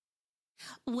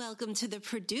Welcome to the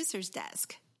Producer's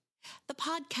Desk, the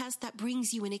podcast that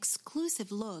brings you an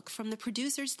exclusive look from the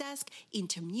producer's desk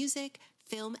into music,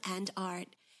 film, and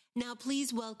art. Now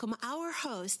please welcome our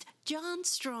host, John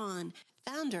Strawn,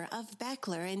 founder of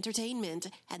Beckler Entertainment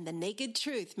and the Naked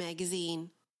Truth magazine.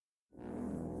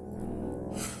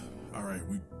 All right,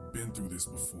 we've been through this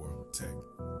before, Tech.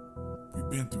 We've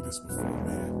been through this before,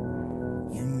 man.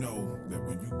 You know that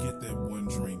when you get that one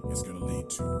drink, it's going to lead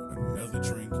to another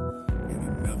drink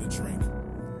and another drink.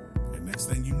 And next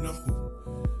thing you know,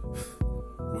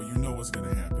 well, you know what's going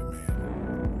to happen,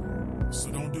 man.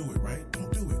 So don't do it, right?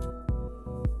 Don't do it.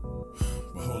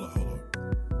 But hold up.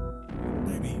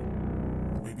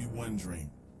 Maybe one drink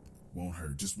won't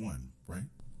hurt. Just one, right?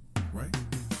 Right?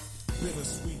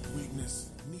 Bittersweet weakness,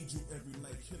 need you every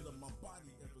night, killing my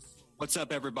body episode. What's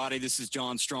up, everybody? This is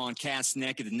John Strawn, Cast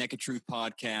Naked, the Naked Truth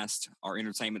podcast, our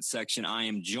entertainment section. I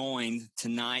am joined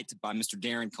tonight by Mr.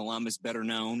 Darren Columbus, better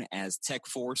known as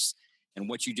Tekforce. And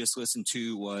what you just listened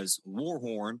to was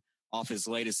Warhorn off his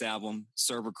latest album,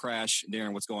 Server Crash.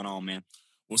 Darren, what's going on, man?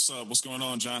 What's up? What's going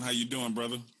on, John? How you doing,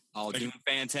 brother? Oh, doing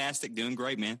fantastic. Doing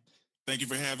great, man. Thank you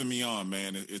for having me on,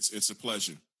 man. It's a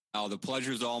pleasure. Oh, the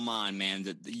pleasure's all mine, man.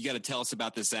 You got to tell us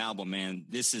about this album, man.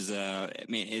 This is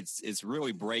it's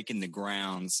really breaking the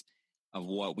grounds of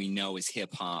what we know as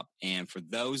hip hop. And for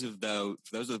those of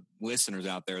listeners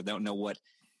out there that don't know what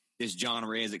this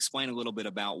genre is, explain a little bit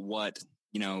about what,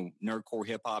 nerdcore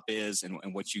hip hop is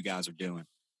and what you guys are doing.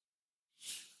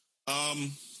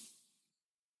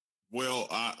 Well,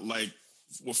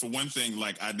 for one thing,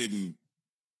 I didn't,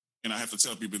 and I have to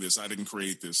tell people this, I didn't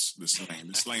create this slang.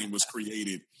 This slang was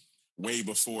created way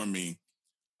before me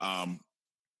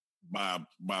by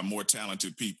more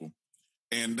talented people.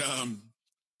 And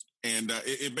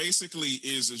it basically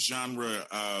is a genre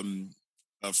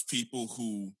of people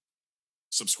who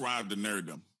subscribe to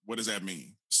nerddom. What does that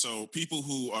mean? So people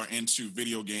who are into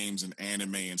video games and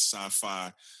anime and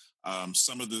sci-fi,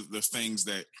 some of the things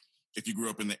that if you grew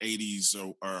up in the 80s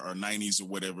or 90s or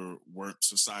whatever weren't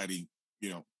societal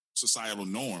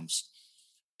norms.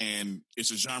 And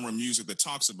it's a genre of music that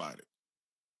talks about it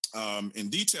in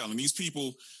detail. And these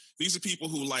are people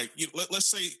who let's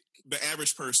say the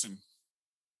average person,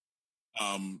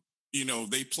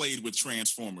 they played with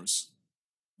Transformers.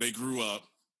 They grew up,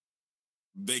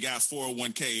 they got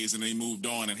 401ks and they moved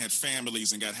on and had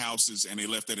families and got houses and they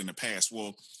left that in the past.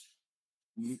 Well,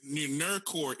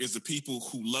 nerdcore is the people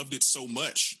who loved it so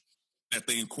much that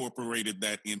they incorporated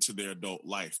that into their adult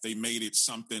life. They made it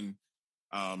something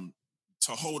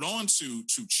to hold on to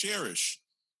cherish,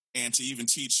 and to even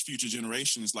teach future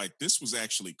generations, this was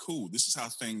actually cool. This is how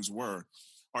things were.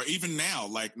 Or even now,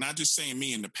 not just saying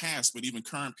me in the past, but even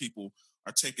current people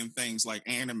are taking things like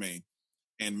anime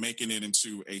and making it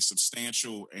into a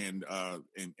substantial and a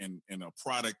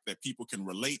product that people can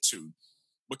relate to.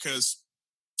 Because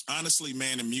honestly,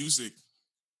 man, in music,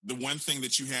 the one thing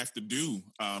that you have to do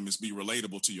is be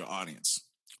relatable to your audience.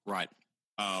 Right.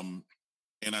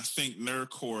 And I think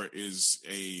nerdcore is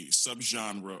a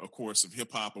subgenre, of course, of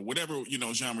hip hop or whatever,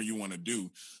 genre you want to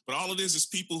do. But all it is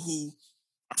people who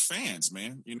are fans,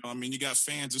 man. You got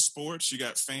fans of sports, you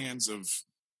got fans of,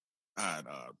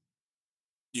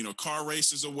 car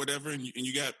races or whatever. And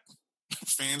you got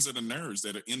fans of the nerds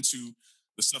that are into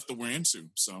the stuff that we're into.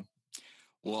 So.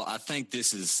 Well, I think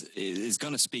this is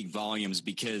going to speak volumes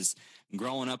because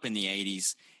growing up in the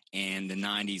 80s and the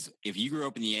 90s, if you grew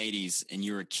up in the 80s and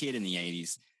you're a kid in the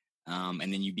 80s, and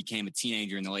then you became a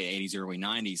teenager in the late 80s, early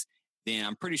 90s, then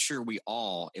I'm pretty sure we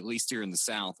all, at least here in the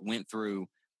South, went through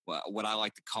what I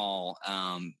like to call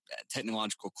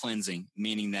technological cleansing,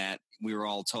 meaning that we were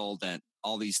all told that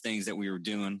all these things that we were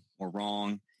doing were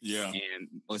wrong. Yeah. And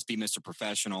let's be Mr.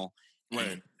 Professional.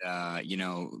 Right.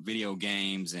 And, video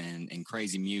games and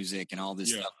crazy music and all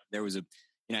this stuff. There was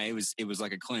it was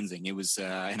like a cleansing. It was,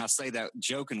 and I say that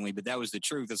jokingly, but that was the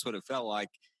truth. That's what it felt like.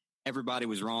 Everybody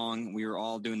was wrong. We were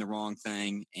all doing the wrong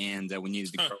thing, and we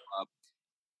needed to grow up.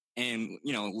 And,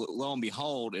 lo and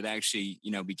behold, it actually,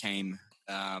 became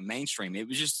mainstream. It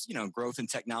was just, growth in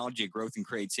technology, growth in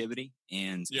creativity.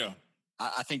 And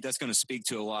I think that's going to speak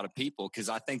to a lot of people, because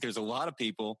I think there's a lot of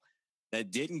people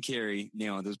that didn't carry,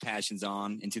 those passions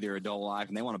on into their adult life,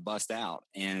 and they want to bust out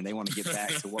and they want to get back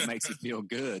to what makes it feel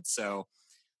good. So,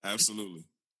 absolutely.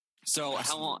 So,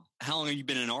 absolutely. How long have you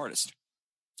been an artist?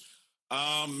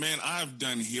 Man, I've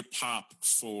done hip hop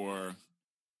for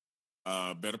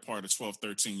better part of 12,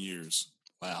 13 years.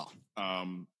 Wow.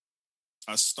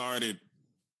 I started,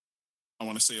 I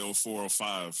want to say 04,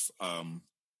 05.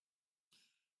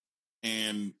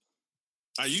 And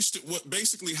I used to,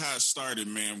 basically how it started,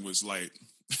 man, was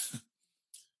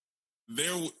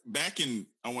back in,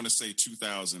 I want to say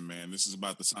 2000, man, this is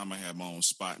about the time I had my own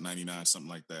Spot 99, something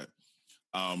like that.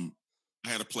 I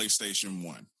had a PlayStation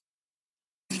 1.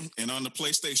 And on the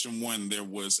PlayStation 1, there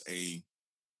was a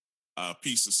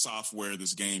piece of software,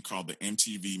 this game called the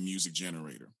MTV Music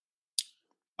Generator.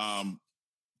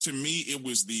 To me, it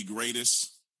was the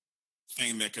greatest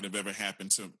thing that could have ever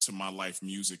happened to my life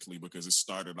musically, because it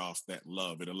started off that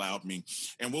love. It allowed me.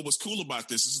 And what was cool about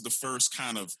this is the first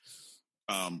kind of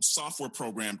software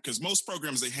program, because most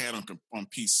programs they had on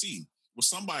PC was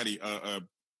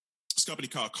this company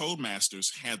called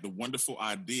Codemasters had the wonderful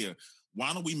idea.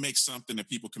 Why don't we make something that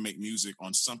people can make music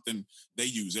on, something they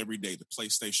use every day, the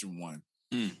PlayStation 1.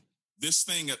 This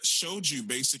thing showed you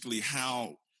basically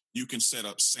how you can set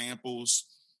up samples,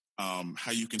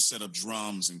 how you can set up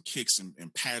drums and kicks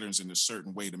and patterns in a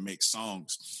certain way to make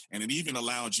songs. And it even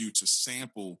allowed you to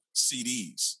sample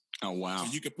CDs. Oh, wow.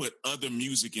 So you could put other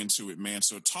music into it, man.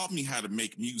 So it taught me how to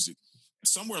make music. And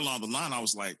somewhere along the line, I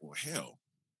was like, well, hell,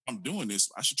 I'm doing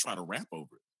this. I should try to rap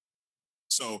over it.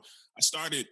 So I started